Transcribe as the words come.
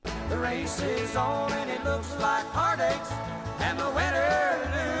races on, and it looks like heartaches, and the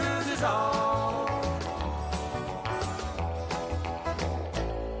winner loses all.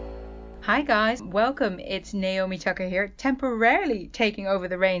 Hi guys, welcome. It's Naomi Tucker here, temporarily taking over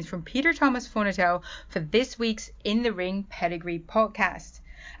the reins from Peter Thomas Funnell for this week's In the Ring Pedigree podcast.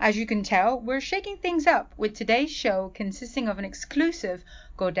 As you can tell, we're shaking things up with today's show consisting of an exclusive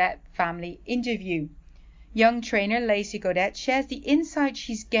Gaudet family interview. Young trainer Lacey Gaudet shares the insight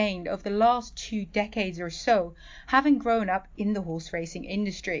she's gained over the last 2 decades or so, having grown up in the horse racing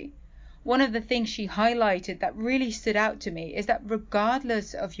industry. One of the things she highlighted that really stood out to me is that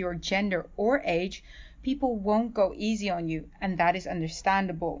regardless of your gender or age, people won't go easy on you, and that is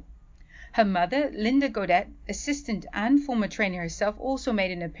understandable. Her mother, Linda Gaudet, assistant and former trainer herself, also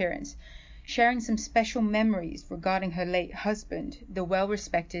made an appearance, sharing some special memories regarding her late husband, the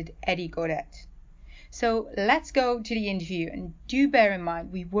well-respected Eddie Gaudet. So let's go to the interview, and do bear in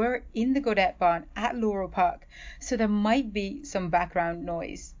mind we were in the Gaudet barn at Laurel Park, so there might be some background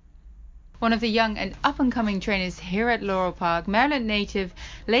noise. One of the young and up-and-coming trainers here at Laurel Park, Maryland native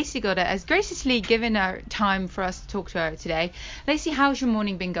Lacey Gaudet, has graciously given her time for us to talk to her today. Lacey, how's your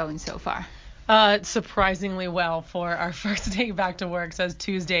morning been going so far? Surprisingly well for our first day back to work. Says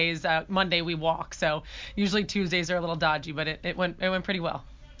Tuesdays, Monday we walk, so usually Tuesdays are a little dodgy, but it went pretty well.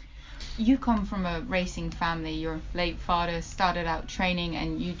 You come from a racing family. Your late father started out training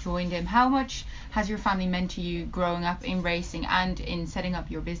and you joined him. How much has your family meant to you growing up in racing and in setting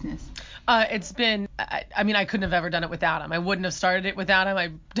up your business? It's been, I couldn't have ever done it without him. I wouldn't have started it without him.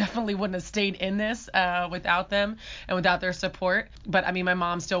 I definitely wouldn't have stayed in this without them and without their support. But my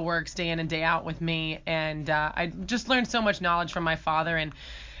mom still works day in and day out with me, and I just learned so much knowledge from my father, and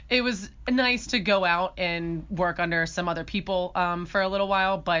it was nice to go out and work under some other people for a little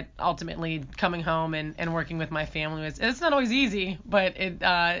while, but ultimately coming home and working with my family it's not always easy, but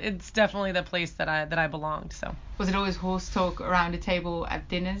it's definitely the place that I belonged. So. Was it always horse talk around a table at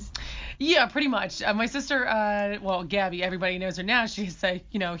dinners? Yeah, pretty much. My sister, Gabby, everybody knows her now. She's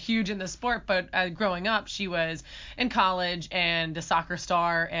huge in the sport, but growing up, she was in college and a soccer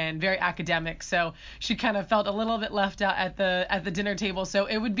star and very academic. So she kind of felt a little bit left out at the dinner table. So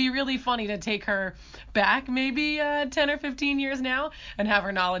it would be really funny to take her back maybe 10 or 15 years now and have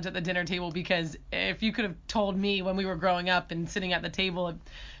her knowledge at the dinner table, because if you could have told me when we were growing up and sitting at the table at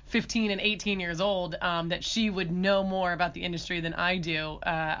 15 and 18 years old that she would know more about the industry than I do,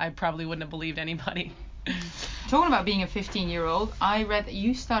 I probably wouldn't have believed anybody. Talking about being a 15-year-old, I read that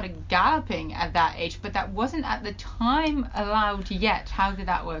you started galloping at that age, but that wasn't at the time allowed yet. How did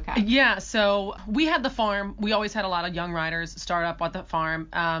that work out? Yeah, so we had the farm. We always had a lot of young riders start up at the farm,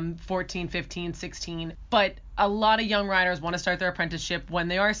 14, 15, 16. But a lot of young riders want to start their apprenticeship when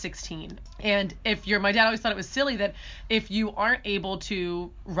they are 16. And my dad always thought it was silly that if you aren't able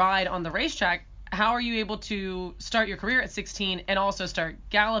to ride on the racetrack, how are you able to start your career at 16 and also start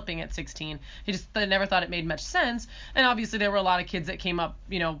galloping at 16? They never thought it made much sense. And obviously there were a lot of kids that came up,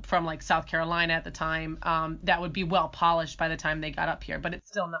 from like South Carolina at the time, that would be well polished by the time they got up here. But it's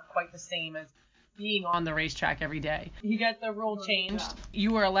still not quite the same as being on the racetrack every day. He got the rule changed.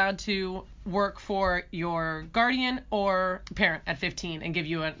 You were allowed to work for your guardian or parent at 15 and give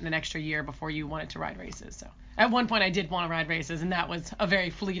you an extra year before you wanted to ride races. So at one point I did want to ride races, and that was a very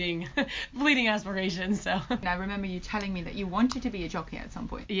fleeting aspiration. So I remember you telling me that you wanted to be a jockey at some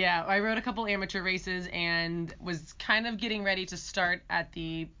point. Yeah, I rode a couple amateur races and was kind of getting ready to start at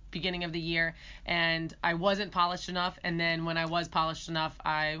the beginning of the year, and I wasn't polished enough, and then when I was polished enough,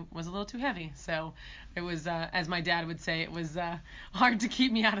 I was a little too heavy. So it was, as my dad would say, it was hard to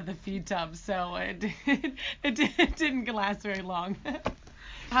keep me out of the feed tub. So it didn't last very long.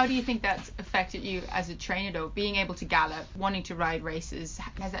 How do you think that's affected you as a trainer, though? Being able to gallop, wanting to ride races,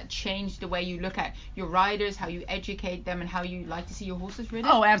 has that changed the way you look at your riders, how you educate them, and how you like to see your horses ridden?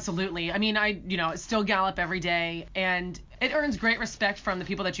 Oh, absolutely. I still gallop every day, and it earns great respect from the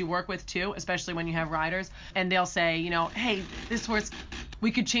people that you work with too, especially when you have riders, and they'll say, hey, this horse,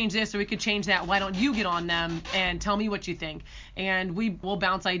 we could change this or we could change that. Why don't you get on them and tell me what you think? And we will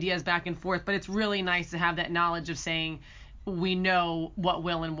bounce ideas back and forth, but it's really nice to have that knowledge of saying, we know what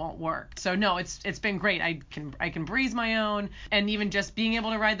will and won't work. So no, it's been great. I can breeze my own, and even just being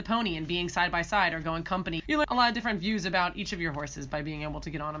able to ride the pony and being side by side or going company. You learn a lot of different views about each of your horses by being able to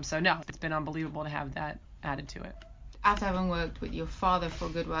get on them. So no, it's been unbelievable to have that added to it. After having worked with your father for a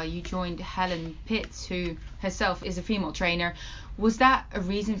good while, you joined Helen Pitts, who herself is a female trainer. Was that a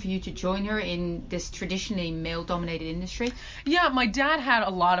reason for you to join her in this traditionally male-dominated industry? Yeah, my dad had a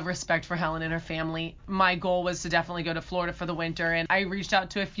lot of respect for Helen and her family. My goal was to definitely go to Florida for the winter, and I reached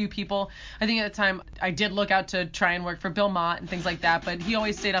out to a few people. I think at the time I did look out to try and work for Bill Mott and things like that, but he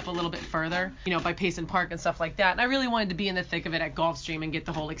always stayed up a little bit further, by Payson Park and stuff like that. And I really wanted to be in the thick of it at Gulfstream and get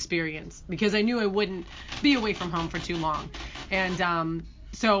the whole experience because I knew I wouldn't be away from home for too long. And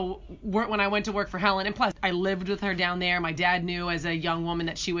so when I went to work for Helen, and plus I lived with her down there, my dad knew as a young woman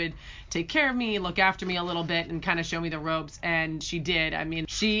that she would take care of me, look after me a little bit, and kind of show me the ropes. And she did. I mean,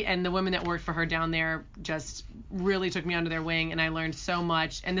 she and the women that worked for her down there just really took me under their wing, and I learned so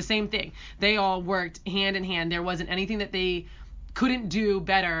much. And the same thing, they all worked hand in hand. There wasn't anything that they couldn't do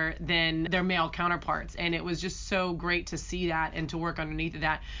better than their male counterparts, and it was just so great to see that and to work underneath of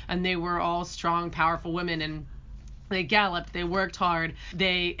that. And they were all strong, powerful women, and they galloped, they worked hard,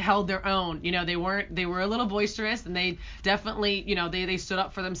 they held their own. They were a little boisterous, and they definitely, they stood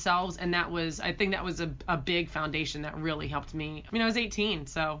up for themselves, and I think that was a big foundation that really helped me. I mean, I was 18,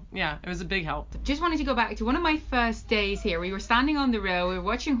 so yeah, it was a big help. Just wanted to go back to one of my first days here. We were standing on the rail, we were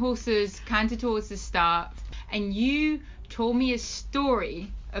watching horses canter towards the start, and you told me a story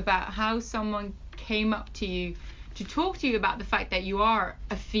about how someone came up to you to talk to you about the fact that you are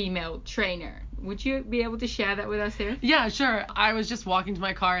a female trainer. Would you be able to share that with us here? Yeah, sure. I was just walking to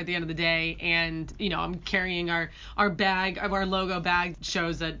my car at the end of the day, and I'm carrying our bag, our logo bag,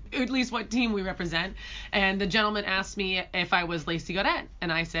 shows that at least what team we represent. And the gentleman asked me if I was Lacey Gaudet,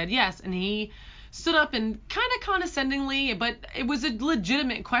 and I said yes. And he stood up and kind of condescendingly, but it was a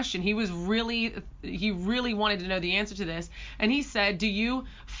legitimate question. He really wanted to know the answer to this. And he said, do you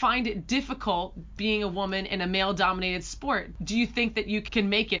find it difficult being a woman in a male-dominated sport? Do you think that you can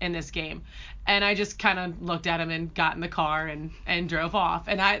make it in this game? And I just kind of looked at him and got in the car and drove off.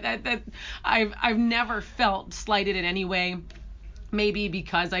 And I've never felt slighted in any way. Maybe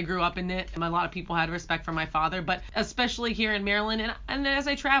because I grew up in it, and a lot of people had respect for my father, but especially here in Maryland and as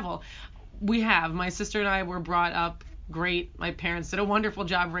I travel, my sister and I were brought up great. My parents did a wonderful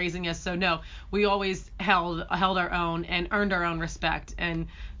job raising us. So no, we always held our own and earned our own respect. And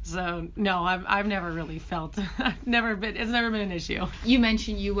so no, I've never really felt, it's never been an issue. You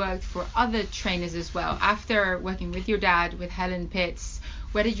mentioned you worked for other trainers as well. After working with your dad, with Helen Pitts,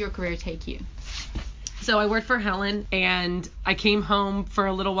 where did your career take you? So I worked for Helen, and I came home for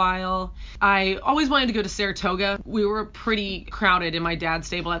a little while. I always wanted to go to Saratoga. We were pretty crowded in my dad's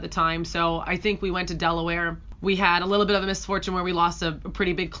stable at the time, so I think we went to Delaware. We had a little bit of a misfortune where we lost a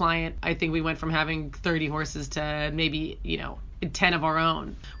pretty big client. I think we went from having 30 horses to maybe, 10 of our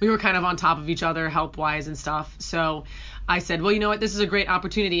own. We were kind of on top of each other health-wise and stuff. So I said, well, you know what, this is a great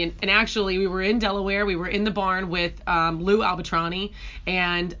opportunity. And actually, we were in Delaware. We were in the barn with Lou Albatrani,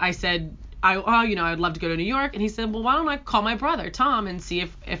 and I said, I'd love to go to New York. And he said, well, why don't I call my brother, Tom, and see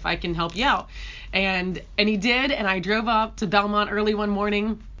if I can help you out. And he did, and I drove up to Belmont early one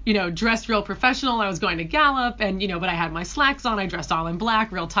morning, dressed real professional. I was going to gallop, and, but I had my slacks on. I dressed all in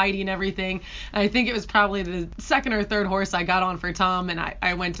black, real tidy and everything. And I think it was probably the second or third horse I got on for Tom, and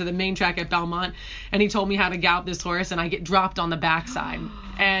I went to the main track at Belmont, and he told me how to gallop this horse, and I get dropped on the backside.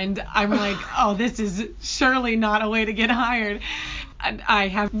 And I'm like, oh, this is surely not a way to get hired. I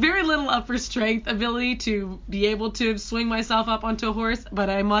have very little upper strength ability to be able to swing myself up onto a horse, but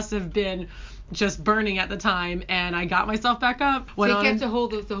I must have been just burning at the time, and I got myself back up. So you kept a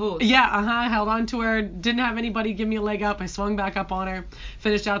hold of the horse? Yeah, I held on to her, didn't have anybody give me a leg up. I swung back up on her,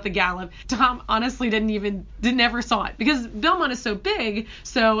 finished out the gallop. Tom honestly never saw it, because Belmont is so big,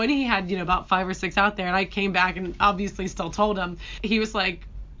 and he had, about 5 or 6 out there, and I came back and obviously still told him. He was like,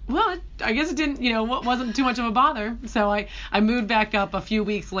 well, I guess it didn't, wasn't too much of a bother. So I moved back up a few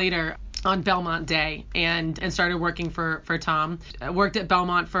weeks later on Belmont Day and started working for Tom. I worked at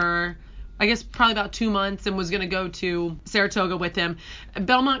Belmont for, I guess, probably about 2 months, and was going to go to Saratoga with him.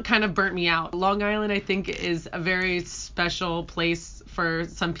 Belmont kind of burnt me out. Long Island, I think, is a very special place for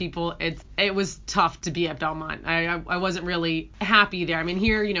some people. It was tough to be at Belmont. I wasn't really happy there. I mean,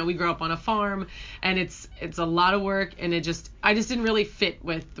 here, we grew up on a farm, and it's a lot of work, and I just didn't really fit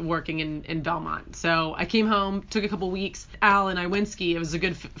with working in Belmont. So I came home, took a couple weeks. Alan Iwinski, it was a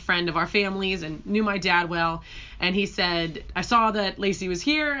good friend of our families and knew my dad well, and he said, I saw that Lacey was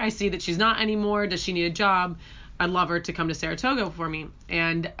here. I see that she's not anymore. Does she need a job? I'd love her to come to Saratoga for me.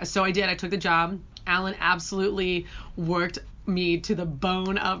 And so I did. I took the job. Alan absolutely worked me to the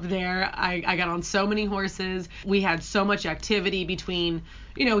bone up there. I got on so many horses. We had so much activity between,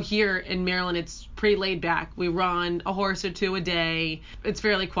 here in Maryland, it's pretty laid back. We run a horse or two a day. It's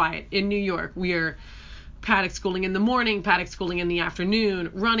fairly quiet. In New York, we're paddock schooling in the morning, paddock schooling in the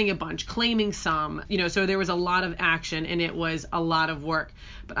afternoon, running a bunch, claiming some, so there was a lot of action and it was a lot of work.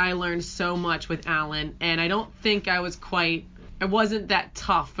 But I learned so much with Alan, and I don't think I wasn't that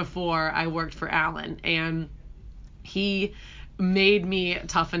tough before I worked for Alan, and he made me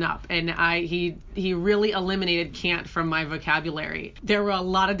toughen up, and he really eliminated can't from my vocabulary. There were a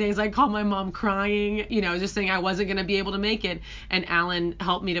lot of days I called my mom crying, just saying I wasn't going to be able to make it, and Alan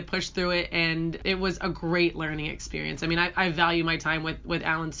helped me to push through it, and it was a great learning experience. I mean, I value my time with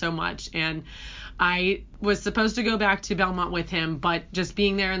Alan so much, and I was supposed to go back to Belmont with him, but just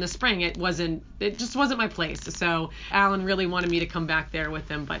being there in the spring, it just wasn't my place. So Alan really wanted me to come back there with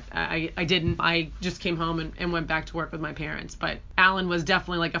him, but I didn't. I just came home and went back to work with my parents. But Alan was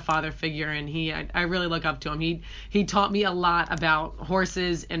definitely like a father figure, and I really look up to him. He taught me a lot about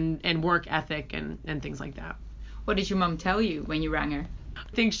horses and work ethic and things like that. What did your mom tell you when you rang her?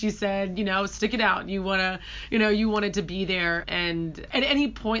 I think she said, stick it out. You wanted to be there. And at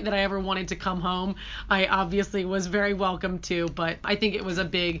any point that I ever wanted to come home, I obviously was very welcome to. But I think it was a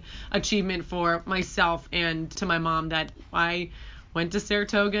big achievement for myself and to my mom that I went to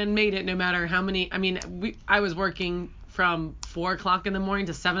Saratoga and made it, no matter how many. I mean, I was working from 4 o'clock in the morning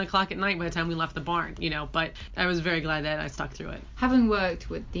to 7 o'clock at night by the time we left the barn, but I was very glad that I stuck through it. Having worked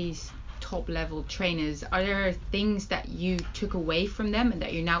with these top level trainers, are there things that you took away from them and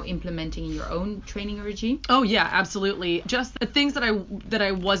that you're now implementing in your own training regime? Oh yeah, absolutely. Just the things that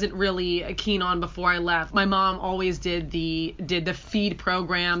I wasn't really keen on before I left. My mom always did the feed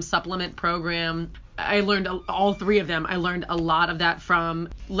program, supplement program. I learned all three of them. I learned a lot of that from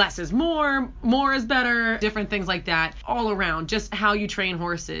less is more is better, different things like that, all around, just how you train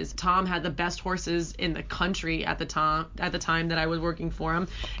horses. Tom had the best horses in the country at the time that I was working for him.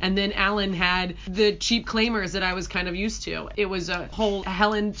 And then Alan had the cheap claimers that I was kind of used to. It was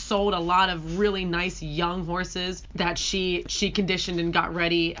Helen sold a lot of really nice young horses that she conditioned and got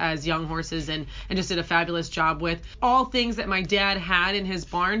ready as young horses and just did a fabulous job with. All things that my dad had in his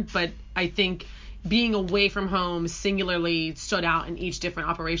barn, but I think being away from home singularly stood out in each different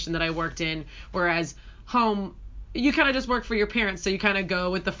operation that I worked in, whereas home, you kind of just work for your parents, so you kind of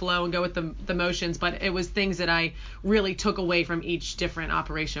go with the flow and go with the motions, but it was things that I really took away from each different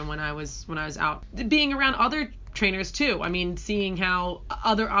operation when I was out. Being around other trainers too, I mean, seeing how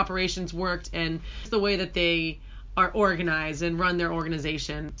other operations worked and the way that they are organized and run their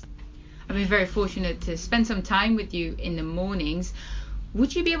organization. I've been very fortunate to spend some time with you in the mornings.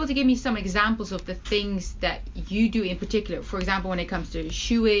 Would you be able to give me some examples of the things that you do in particular? For example, when it comes to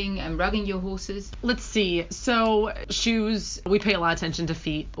shoeing and rugging your horses? Let's see. So shoes, we pay a lot of attention to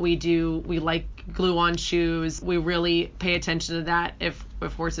feet. We like glue on shoes. We really pay attention to that. If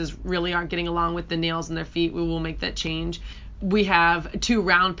horses really aren't getting along with the nails in their feet, we will make that change. We have 2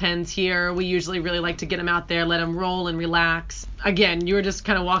 round pens here. We usually really like to get them out there, let them roll and relax. Again, you were just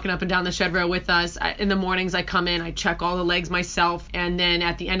kind of walking up and down the shed row with us. In the mornings, I come in, I check all the legs myself, and then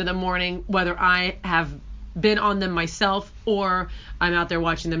at the end of the morning, whether I have been on them myself or I'm out there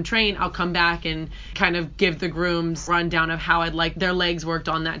watching them train, I'll come back and kind of give the grooms a rundown of how I'd like their legs worked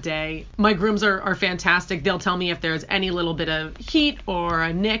on that day. My grooms are fantastic. They'll tell me if there's any little bit of heat or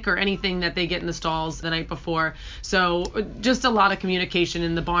a nick or anything that they get in the stalls the night before. So just a lot of communication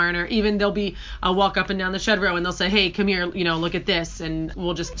in the barn, or even I'll walk up and down the shed row and they'll say, hey, come here, look at this, and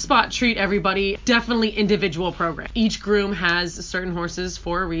we'll just spot treat everybody. Definitely individual program. Each groom has certain horses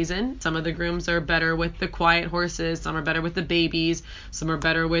for a reason. Some of the grooms are better with the quiet horses, some are better with the babies, some are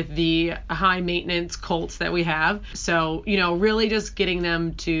better with the high maintenance colts that we have. So, really just getting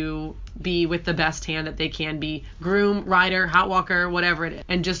them to be with the best hand that they can be, groom, rider, hot walker, whatever it is,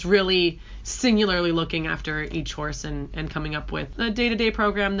 and just really singularly looking after each horse and coming up with a day-to-day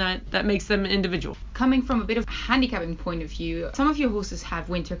program that makes them individual. Coming from a bit of a handicapping point of view, some of your horses have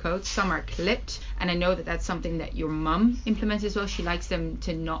winter coats, some are clipped, and I know that that's something that your mum implements as well. She likes them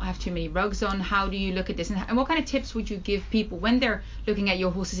to not have too many rugs on. How do you look at this, and what kind of tips would you give people when they're looking at your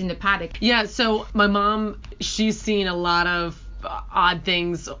horses in the paddock? Yeah, so my mom, she's seen a lot of odd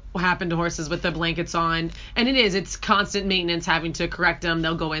things happen to horses with the blankets on, and it's constant maintenance, having to correct them.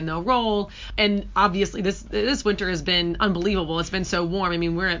 They'll go in, they'll roll, and obviously this winter has been unbelievable. It's been so warm. I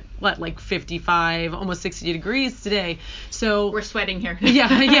mean, we're at like 55, almost 60 degrees today, so we're sweating here.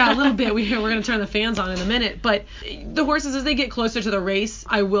 yeah, a little bit. We're going to turn the fans on in a minute. But the horses, as they get closer to the race,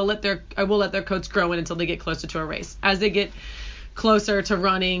 I will let their coats grow in until they get closer to a race. As they get closer to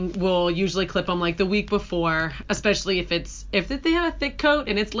running, we'll usually clip them like the week before, especially if they have a thick coat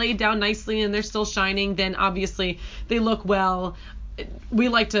and it's laid down nicely and they're still shining, then obviously they look well. We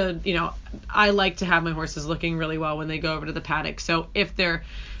like to, I like to have my horses looking really well when they go over to the paddock. So if they're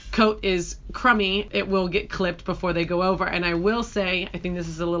coat is crummy, it will get clipped before they go over. And I will say, I think this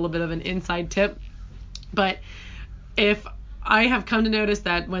is a little bit of an inside tip, but if I have come to notice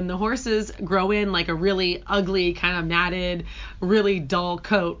that when the horses grow in like a really ugly, kind of matted, really dull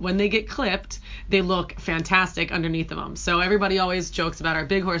coat, when they get clipped, they look fantastic underneath of them. So everybody always jokes about our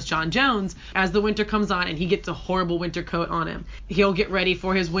big horse, John Jones. As the winter comes on and he gets a horrible winter coat on him, he'll get ready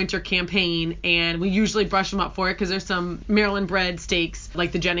for his winter campaign, and we usually brush him up for it because there's some Maryland bred stakes,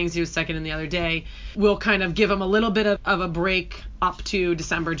 like the Jennings he was second in the other day. We'll kind of give him a little bit of a break up to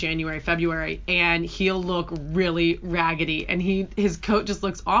December, January, February, and he'll look really raggedy, and his coat just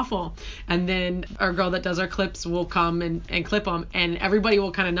looks awful. And then our girl that does our clips will come and clip him, and everybody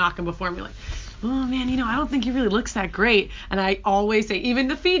will kind of knock him before me like, oh man, I don't think he really looks that great. And I always say, even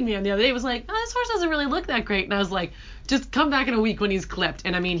the feed man the other day was like, oh, this horse doesn't really look that great. And I was like, just come back in a week when he's clipped.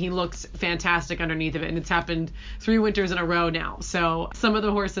 And I mean, he looks fantastic underneath of it. And it's happened 3 winters in a row now. So some of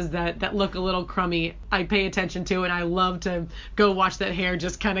the horses that look a little crummy, I pay attention to, and I love to go watch that hair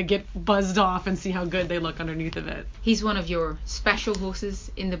just kind of get buzzed off and see how good they look underneath of it. He's one of your special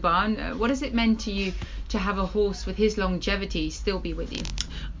horses in the barn. What has it meant to you to have a horse with his longevity still be with you?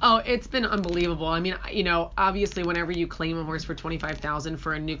 Oh, it's been unbelievable. I mean, obviously whenever you claim a horse for $25,000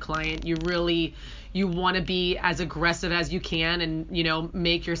 for a new client, you want to be as aggressive as you can and,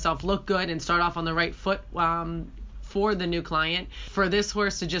 make yourself look good and start off on the right foot for the new client. For this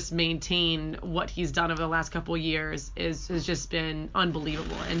horse to just maintain what he's done over the last couple of years has just been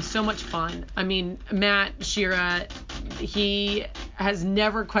unbelievable and so much fun. I mean, Matt Shira, he has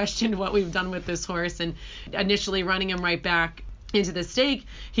never questioned what we've done with this horse, and initially running him right back into the stake,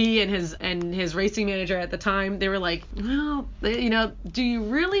 he and his racing manager at the time, they were like, well, do you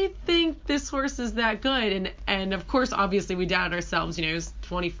really think this horse is that good? And of course, obviously we doubted ourselves. It was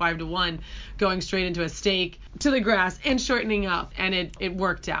 25-1 going straight into a stake to the grass and shortening up, and it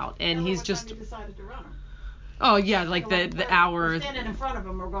worked out. And he's just. Time you decided to run him? Oh yeah, like the hour. We're standing in front of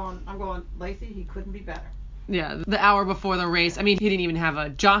him. I'm going, Lacey, he couldn't be better. Yeah, the hour before the race. I mean, he didn't even have a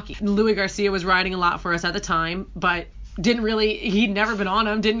jockey. Louis Garcia was riding a lot for us at the time, but he'd never been on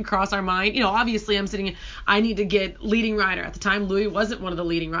him, didn't cross our mind. Obviously I need to get leading rider. At the time, Louis wasn't one of the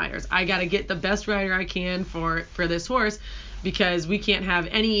leading riders. I got to get the best rider I can for this horse, because we can't have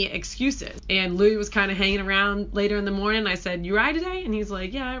any excuses. And Louis was kind of hanging around later in the morning. I said, you ride today? And he's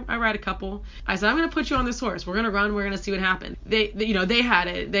like, yeah, I ride a couple. I said, I'm going to put you on this horse. We're going to run. We're going to see what happens. They had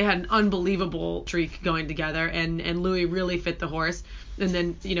an unbelievable streak going together, and Louis really fit the horse. And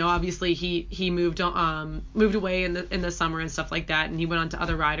then, obviously he moved away in the summer and stuff like that, and he went on to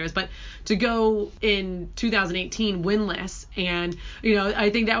other riders. But to go in 2018 winless, and I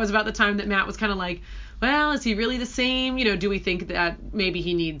think that was about the time that Matt was kind of like, well, is he really the same? Do we think that maybe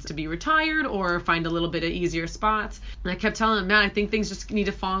he needs to be retired or find a little bit of easier spots? And I kept telling him, Matt, I think things just need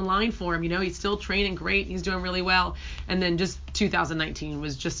to fall in line for him. He's still training great. He's doing really well. And then just 2019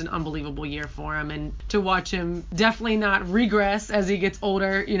 was just an unbelievable year for him. And to watch him definitely not regress as he gets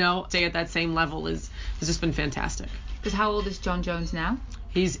older, stay at that same level has just been fantastic. Because how old is John Jones now?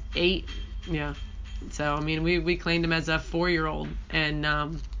 He's 8. Yeah. So, I mean, we claimed him as a 4-year-old,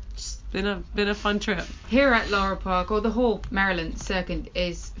 and been a fun trip. Here at Laura Park, or the whole Maryland circuit,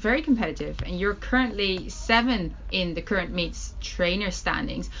 is very competitive, and you're currently 7th in the current meets trainer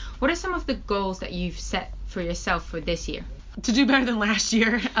standings. What are some of the goals that you've set for yourself for this year? To do better than last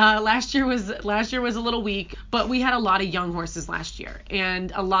year. Last year was a little weak, but we had a lot of young horses last year,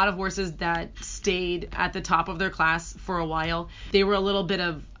 and a lot of horses that stayed at the top of their class for a while. They were a little bit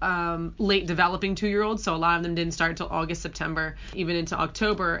of late developing 2-year-olds, so a lot of them didn't start until August, September, even into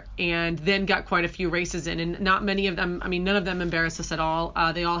October, and then got quite a few races in, and not many of them, none of them embarrassed us at all.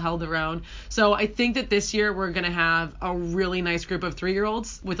 They all held their own. So I think that this year we're going to have a really nice group of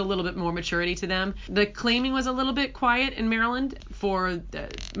 3-year-olds with a little bit more maturity to them. The claiming was a little bit quiet in Maryland for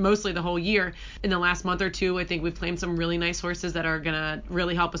mostly the whole year. In the last month or two, I think we've claimed some really nice horses that are going to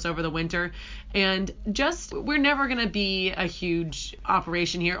really help us over the winter. And we're never going to be a huge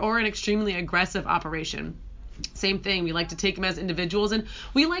operation here or an extremely aggressive operation. Same thing. We like to take them as individuals, and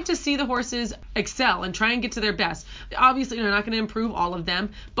we like to see the horses excel and try and get to their best. Obviously, we're not going to improve all of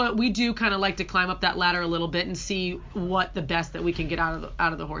them, but we do kind of like to climb up that ladder a little bit and see what the best that we can get out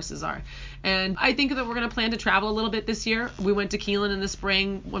of the horses are. And I think that we're going to plan to travel a little bit this year. We went to Keeneland in the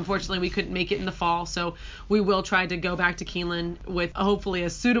spring. Unfortunately, we couldn't make it in the fall, so we will try to go back to Keeneland with hopefully a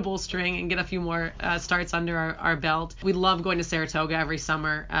suitable string and get a few more starts under our belt. We love going to Saratoga every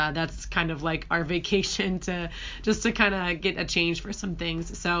summer. That's kind of like our vacation to kind of get a change for some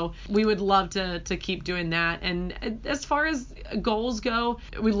things. So we would love to keep doing that. And as far as goals go,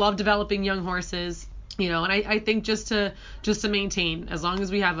 we love developing young horses. And I think just to maintain, as long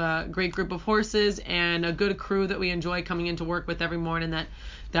as we have a great group of horses and a good crew that we enjoy coming into work with every morning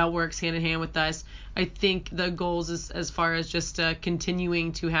that works hand in hand with us, I think the goals as far as just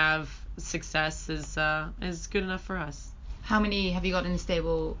continuing to have success is good enough for us. How many have you got in the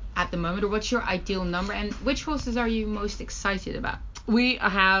stable at the moment, or what's your ideal number, and which horses are you most excited about? We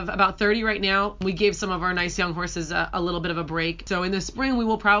have about 30 right now. We gave some of our nice young horses a little bit of a break. So in the spring, we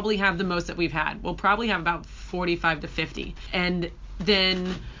will probably have the most that we've had. We'll probably have about 45 to 50. And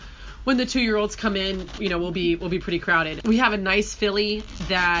then when the 2-year-olds come in, we'll be pretty crowded. We have a nice filly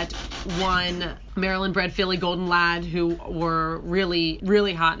that won Maryland bred filly Golden Lad, who were really,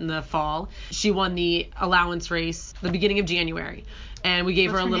 really hot in the fall. She won the allowance race the beginning of January. And we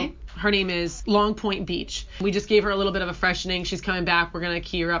gave her a little... Name? Her name is Long Point Beach. We just gave her a little bit of a freshening. She's coming back. We're going to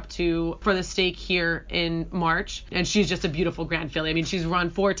key her up for the stake here in March. And she's just a beautiful grand filly. I mean, she's run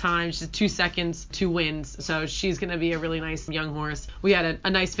 4 times. She's 2 seconds, 2 wins. So she's going to be a really nice young horse. We had a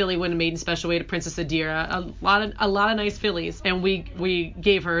nice filly win a maiden special weight at Princess Adira. A lot of nice fillies. And we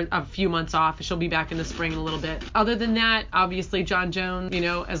gave her a few months off. She'll be back in the spring in a little bit. Other than that, obviously John Jones,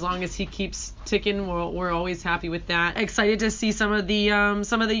 as long as he keeps ticking, we're always happy with that. Excited to see some of the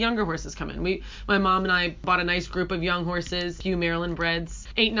younger horses come in. My mom and I bought a nice group of young horses, a few Maryland breds.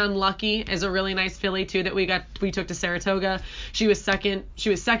 Ain't None Lucky is a really nice filly too that we took to Saratoga. She was second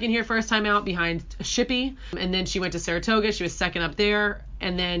here first time out behind Shippy, and then she went to Saratoga. She was second up there,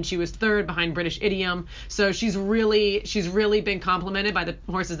 and then she was third behind British Idiom. So she's really been complimented by the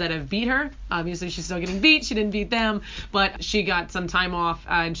horses that have beat her. Obviously she's still getting beat. She didn't beat them, but she got some time off,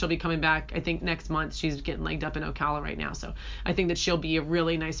 and she'll be coming back I think next month. She's getting legged up in Ocala right now, so I think that she'll be a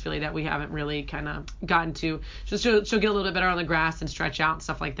really nice filly that we haven't really kind of gotten to. She'll get a little bit better on the grass and stretch out and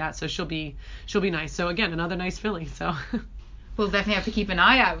stuff like that, so she'll be nice. So again, another nice filly. So we'll definitely have to keep an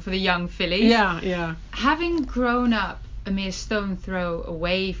eye out for the young fillies. Yeah. Having grown up a mere stone throw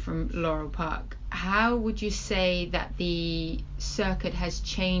away from Laurel Park, how would you say that the circuit has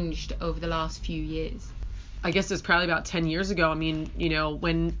changed over the last few years? I guess it's probably about 10 years ago. I mean,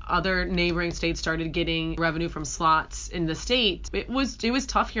 when other neighboring states started getting revenue from slots in the state, it was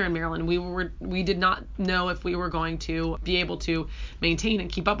tough here in Maryland. We did not know if we were going to be able to maintain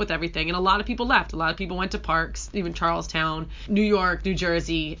and keep up with everything. And a lot of people left. A lot of people went to parks, even Charlestown, New York, New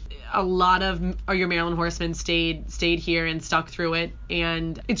Jersey. A lot of your Maryland horsemen stayed here and stuck through it.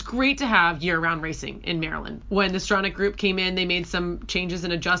 And it's great to have year-round racing in Maryland. When the Stronach Group came in, they made some changes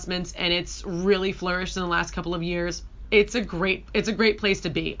and adjustments, and it's really flourished in the last couple of years. It's a great place to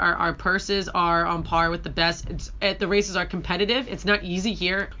be. Our purses are on par with the best. The races are competitive. It's not easy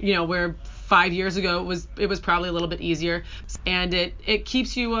here, where 5 years ago it was probably a little bit easier, and it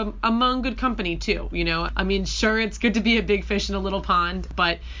keeps you among good company too. I mean, sure, it's good to be a big fish in a little pond,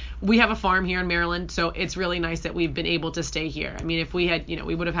 but we have a farm here in Maryland, so it's really nice that we've been able to stay here. I mean, if we had,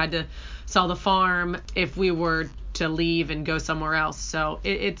 we would have had to sell the farm if we were to leave and go somewhere else. So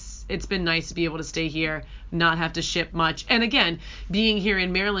it's been nice to be able to stay here, not have to ship much. And again, being here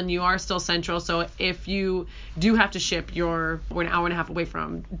in Maryland, you are still central. So if you do have to ship, we're an hour and a half away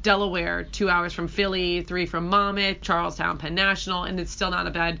from Delaware, 2 hours from Philly, 3 from Monmouth, Charlestown, Penn National, and it's still not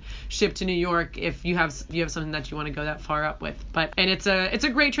a bad ship to New York if you have something that you want to go that far up with. And it's a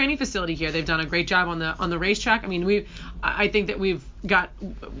great training facility here. They've done a great job on the racetrack. I mean, I think that we've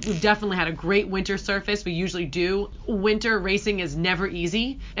definitely had a great winter surface. We usually do. Winter racing is never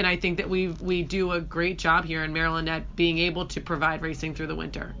easy, and I think that we do a great job here in Maryland at being able to provide racing through the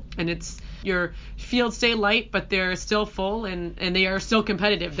winter. And your fields stay light, but they're still full, and they are still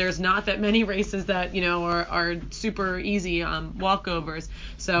competitive. There's not that many races that are super easy walkovers.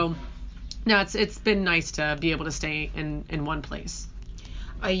 So no, it's been nice to be able to stay in one place.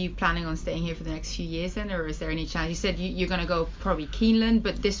 Are you planning on staying here for the next few years then, or is there any chance? You said you're going to go probably Keeneland,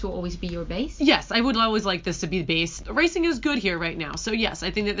 but this will always be your base? Yes, I would always like this to be the base. Racing is good here right now, so yes,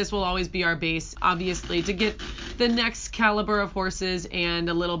 I think that this will always be our base. Obviously, to get the next caliber of horses and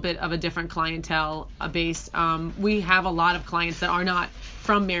a little bit of a different clientele base, we have a lot of clients that are not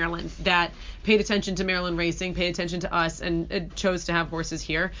from Maryland that paid attention to Maryland racing, paid attention to us, and chose to have horses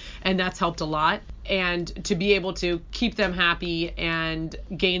here, and that's helped a lot. And to be able to keep them happy and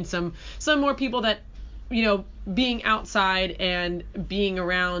gain some more people that, being outside and being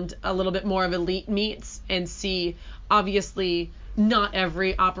around a little bit more of elite meets and see, obviously, not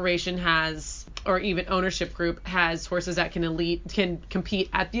every operation has or even ownership group has horses that can compete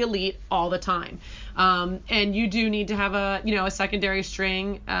at the elite all the time. And you do need to have a secondary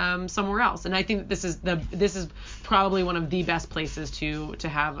string somewhere else. And I think that this is probably one of the best places to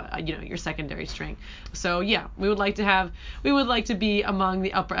have your secondary string. So yeah, we would like to be among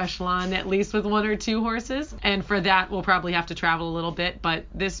the upper echelon, at least with 1 or 2 horses. And for that, we'll probably have to travel a little bit. But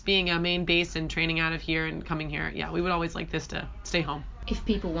this being a main base and training out of here and coming here, yeah, we would always like this to stay home. If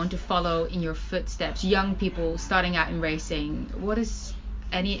people want to follow in your footsteps, young people starting out in racing,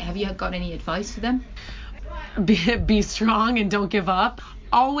 have you got any advice for them? Be strong and don't give up.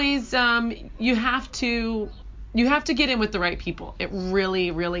 Always, you have to get in with the right people. It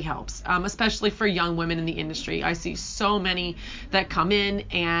really, really helps, especially for young women in the industry. I see so many that come in,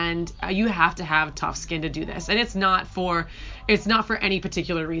 and you have to have tough skin to do this. And it's not for any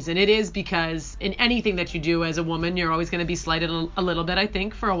particular reason. It is because in anything that you do as a woman, you're always going to be slighted a little bit, I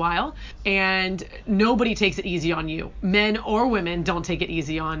think, for a while. And nobody takes it easy on you. Men or women don't take it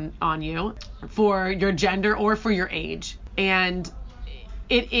easy on you for your gender or for your age. And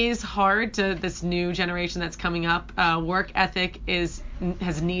it is hard to this new generation that's coming up. Work ethic has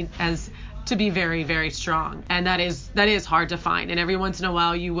to be very, very strong, and that is hard to find. And every once in a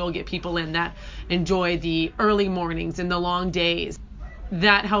while, you will get people in that enjoy the early mornings and the long days.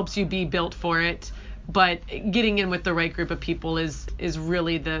 That helps you be built for it. But getting in with the right group of people is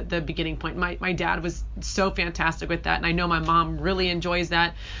really the beginning point. My dad was so fantastic with that, and I know my mom really enjoys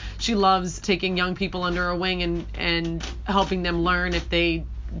that. She loves taking young people under her wing and helping them learn if they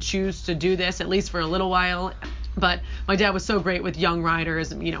choose to do this, at least for a little while. But my dad was so great with young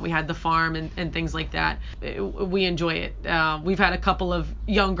riders. We had the farm and things like that. We enjoy it. We've had a couple of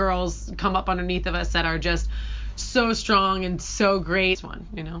young girls come up underneath of us that are just so strong and so great.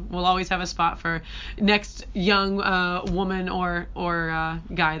 We'll always have a spot for next young woman or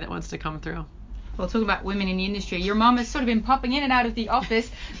guy that wants to come through. We'll talk about women in the industry. Your mom has sort of been popping in and out of the office.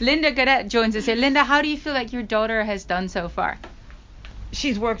 Linda Gadet joins us here. Linda, how do you feel like your daughter has done so far?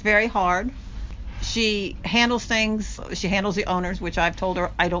 She's worked very hard. She handles things. She handles the owners, which I've told her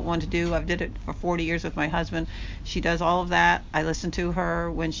I don't want to do. I've did it for 40 years with my husband. She does all of that. I listen to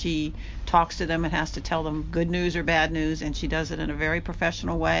her when she talks to them and has to tell them good news or bad news, and she does it in a very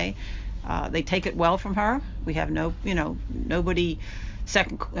professional way. They take it well from her. We have nobody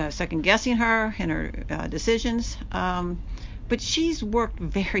second guessing her in her decisions. But she's worked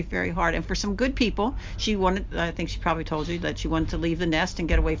very, very hard. And for some good people, I think she probably told you that she wanted to leave the nest and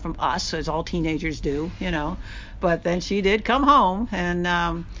get away from us, as all teenagers do, But then she did come home,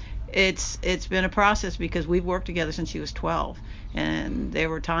 and it's been a process because we've worked together since she was 12. And there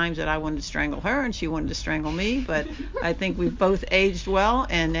were times that I wanted to strangle her and she wanted to strangle me, but I think we've both aged well,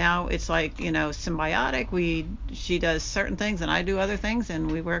 and now it's like, symbiotic. She does certain things and I do other things,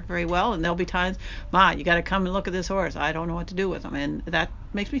 and we work very well. And there'll be times, Ma, you got to come and look at this horse. I don't know what to do with him, and that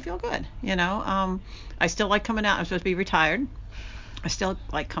makes me feel good. I still like coming out. I'm supposed to be retired. I still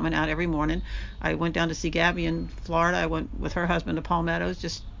like coming out every morning. I went down to see Gabby in Florida. I went with her husband to Palmettos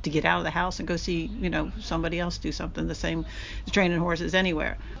just to get out of the house and go see, somebody else do something the same as training horses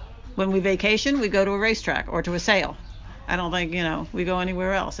anywhere. When we vacation, we go to a racetrack or to a sale. I don't think, we go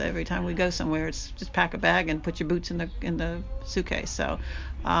anywhere else. Every time we go somewhere, it's just pack a bag and put your boots in the suitcase. So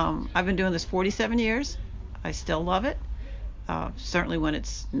I've been doing this 47 years. I still love it. Certainly when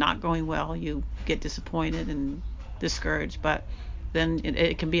it's not going well, you get disappointed and discouraged, but then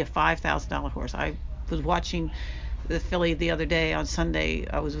it can be a $5,000 horse. I was watching the filly the other day on Sunday.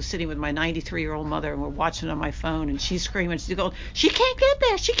 I was sitting with my 93-year-old mother, and we're watching on my phone, and she's screaming. She's going, "She can't get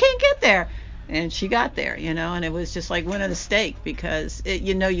there! She can't get there!" And she got there, and it was just like winning a stake because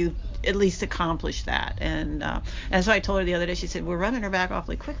you at least accomplished that. And so I told her the other day. She said, "We're running her back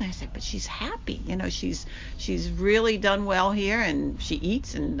awfully quickly." I said, "But she's happy. She's really done well here, and she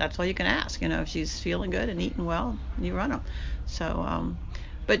eats, and that's all you can ask. If she's feeling good and eating well, you run them." So,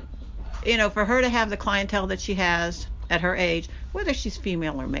 but for her to have the clientele that she has at her age, whether she's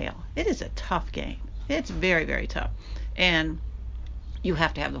female or male, it is a tough game. It's very, very tough, and you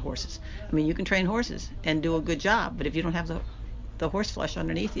have to have the horses. I mean, you can train horses and do a good job, but if you don't have the horse flesh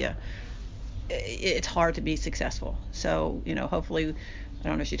underneath you, it's hard to be successful. So, hopefully, I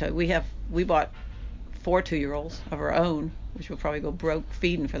don't know if she told you, we bought 4 2-year-olds of our own, which will probably go broke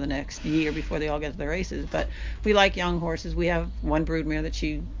feeding for the next year before they all get to the races. But we like young horses. We have one broodmare that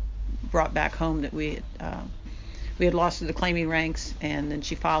she brought back home that we had lost to the claiming ranks, and then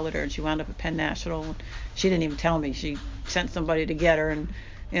she followed her and she wound up at Penn National. She didn't even tell me. She sent somebody to get her, and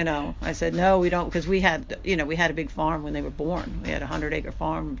I said no, we don't, because we had a big farm when they were born. We had a 100-acre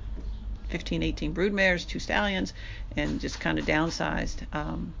farm, 15, 18 broodmares, 2 stallions, and just kind of downsized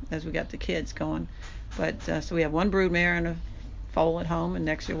as we got the kids going. But so we have 1 broodmare and a foal at home, and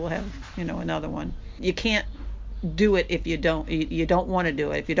next year we'll have, another one. You can't do it if you don't want to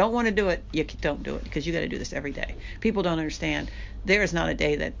do it. If you don't want to do it, you don't do it, because you got to do this every day. People don't understand. There is not a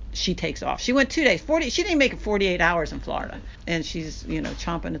day that she takes off. She went 2 days, she didn't make it 48 hours in Florida, and she's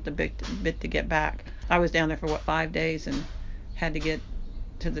chomping at the bit to get back. I was down there for 5 days and had to get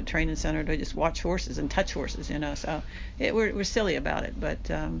to the training center to just watch horses and touch horses, so we're silly about it, but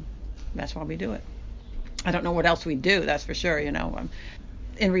that's why we do it. I don't know what else we do, that's for sure.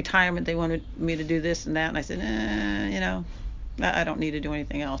 In retirement they wanted me to do this and that, and I said, I don't need to do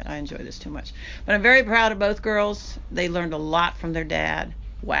anything else. I enjoy this too much. But I'm very proud of both girls. They learned a lot from their dad.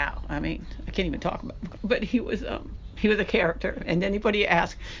 Wow. I mean, I can't even talk about him. But he was a character. And anybody you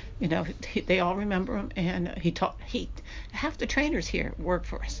ask, they all remember him. And half the trainers here work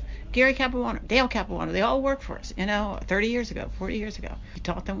for us. Gary Capuano, Dale Capuano, they all work for us, 30 years ago, 40 years ago. He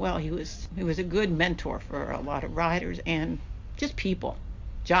taught them well. He was a good mentor for a lot of riders and just people.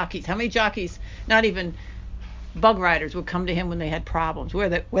 Jockeys. How many jockeys, not even bug riders, would come to him when they had problems,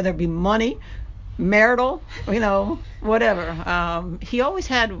 whether it be money, marital, whatever. He always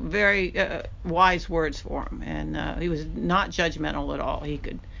had very wise words for him, and he was not judgmental at all. He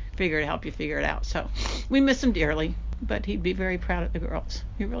could help you figure it out. So we miss him dearly, but he'd be very proud of the girls.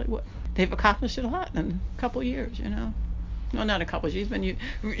 He really would. They've accomplished a lot in a couple of years, No, not a couple.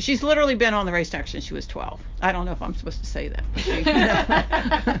 She's literally been on the racetrack since she was 12. I don't know if I'm supposed to say that.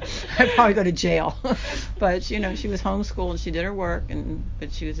 But I'd probably go to jail. But she was homeschooled and she did her work,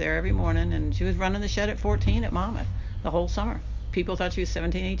 but she was there every morning, and she was running the shed at 14 at Monmouth the whole summer. People thought she was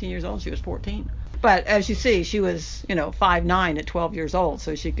 17, 18 years old. She was 14. But as you see, she was 5'9" at 12 years old,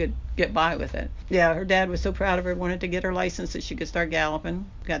 so she could get by with it. Yeah, her dad was so proud of her, wanted to get her license so she could start galloping.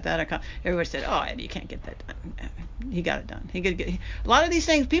 Got that. Everybody said, "Oh, Eddie, you can't get that done." He got it done. A lot of these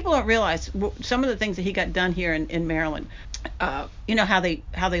things people don't realize. Some of the things that he got done here in Maryland. How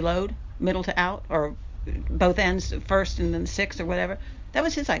they load middle to out, or both ends, first and then sixth or whatever. That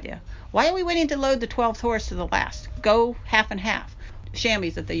was his idea. Why are we waiting to load the 12th horse to the last? Go half and half.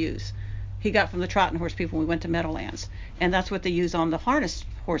 Chamois that they use, he got from the trotting horse people when we went to Meadowlands, and that's what they use on the harness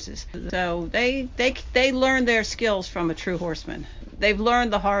horses. So they learned their skills from a true horseman. They've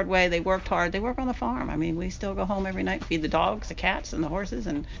learned the hard way. They worked hard. They work on the farm. I mean, we still go home every night, feed the dogs, the cats, and the horses,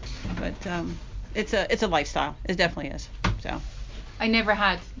 but it's a lifestyle. It definitely is. So I never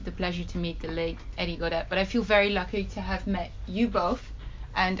had the pleasure to meet the late Eddie Godet, but I feel very lucky to have met you both,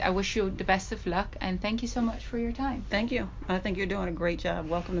 and I wish you the best of luck, and thank you so much for your time. Thank you. I think you're doing a great job.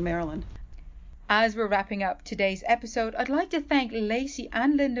 Welcome to Maryland. As we're wrapping up today's episode, I'd like to thank Lacey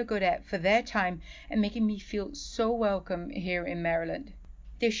and Linda Godet for their time and making me feel so welcome here in Maryland.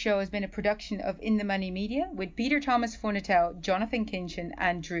 This show has been a production of In the Money Media with Peter Thomas Funatel, Jonathan Kinchin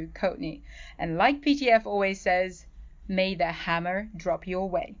and Drew Coatney. And like PTF always says, may the hammer drop your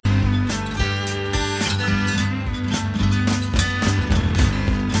way.